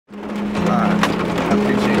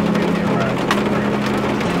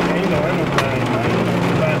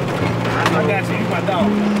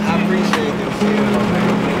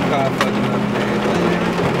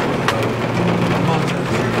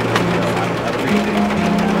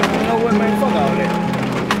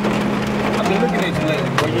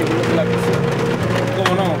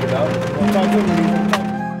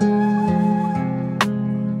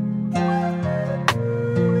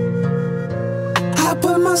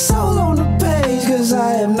soul on the page, cause I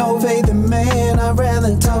have no faith in man. I'd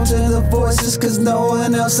rather talk to the voices, cause no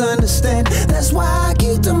one else understand. That's why I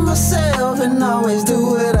keep to myself and always do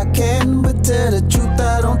what I can. But tell the truth,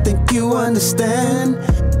 I don't think you understand.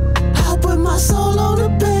 I'll put my soul on the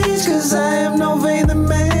page, cause I have no faith in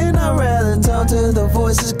man. I'd rather talk to the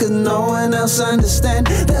voices, cause no one else understand.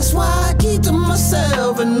 That's why I keep to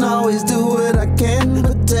myself and always do what I can.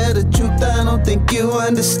 But tell the truth, I don't think you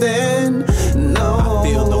understand. No, I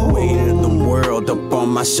feel the weight of the world up on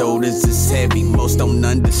my shoulders, it's heavy. Most don't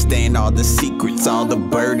understand all the secrets, all the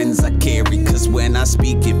burdens I carry. Cause when I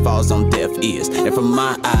speak, it falls on deaf ears, and from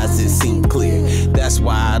my eyes it seems clear. That's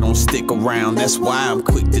why I don't stick around, that's why I'm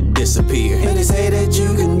quick to disappear. And they say that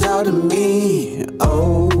you can talk to me,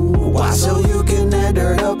 oh, why so you can add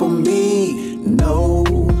dirt up on me? No,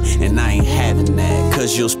 and I ain't having that,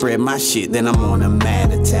 cause you'll spread my shit, then I'm on a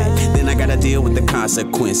mad attack. Then I gotta deal with the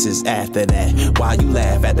consequences after that, while you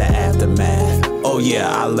laugh at the aftermath. Oh yeah,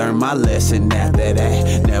 I learned my lesson after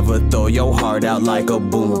that. Never throw your heart out like a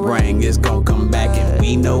boomerang, it's gon' come back and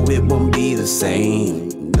we know it won't be the same.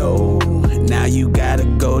 No, now you gotta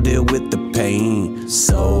go deal with the pain.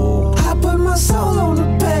 So I put my soul on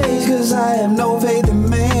the page, cause I have no faith in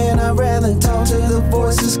man. I'd rather talk to the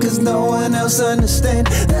voices, cause no one else understand.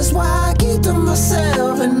 That's why I keep to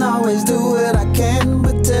myself and always do what I can.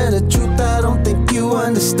 But tell the truth, I don't think you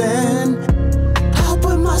understand. I'll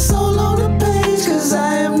put my soul on the page, cause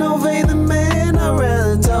I have no faith in man. I'd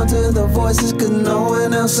rather talk to the voices, cause no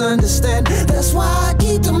one else understand. That's why I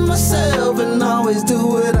keep to myself and always do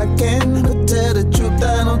what I can. But tell the truth,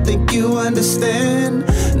 I don't think you understand.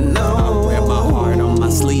 No, I wear my heart on my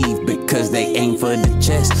sleeve because they aim for the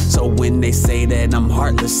chest. So when they say that I'm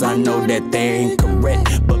heartless, I know that they're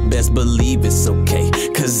incorrect. But best believe it's okay,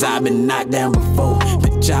 cause I've been knocked down before.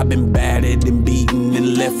 Bitch, I've been battered and beaten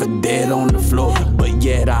and left for dead on the floor. But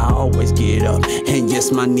yet I always get up, and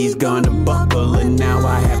yes, my knees gonna buckle. And now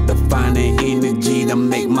I have to find the energy to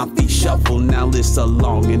make my feet shuffle. Now it's a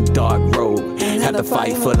long and dark road, have to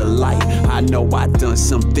fight for the light. I know I done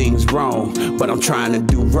some things wrong, but I'm trying to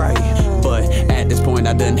do right. But at this point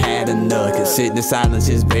I done had enough, cause sitting in silence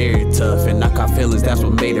is very tough. And I caught feelings, that's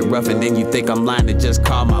what made it rough. And then you think I'm lying to just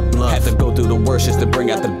call my bluff. Have to go through the worst just to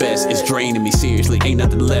bring out the best. It's draining me, seriously, ain't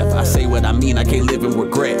nothing left. I say what I mean, I can't live in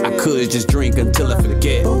regret. I could just drink until I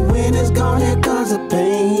forget. But when it's gone, here comes the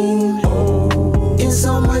pain. Oh, it's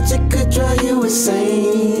so much it could drive you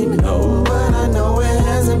insane. No, but I know it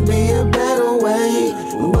hasn't been a better way.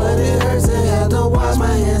 But it hurts to have to wash my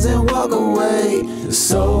hands and walk away.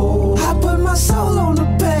 So I put my soul on the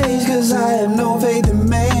page, cause I have no faith in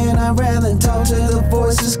man. I'd rather talk to the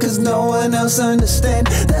voices, cause no one else understand.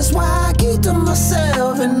 That's why I keep to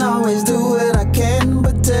myself and always do what I can.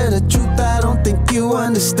 But tell the truth, I don't think you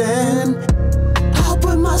understand. I'll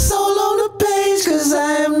put my soul on the page, cause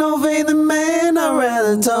I have no faith in man. I'd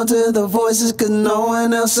rather talk to the voices, cause no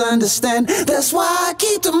one else understand. That's why I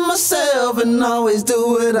keep to myself and always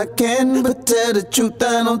do what I can. But tell the truth,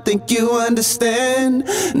 I don't think you understand.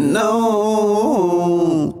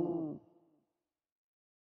 No.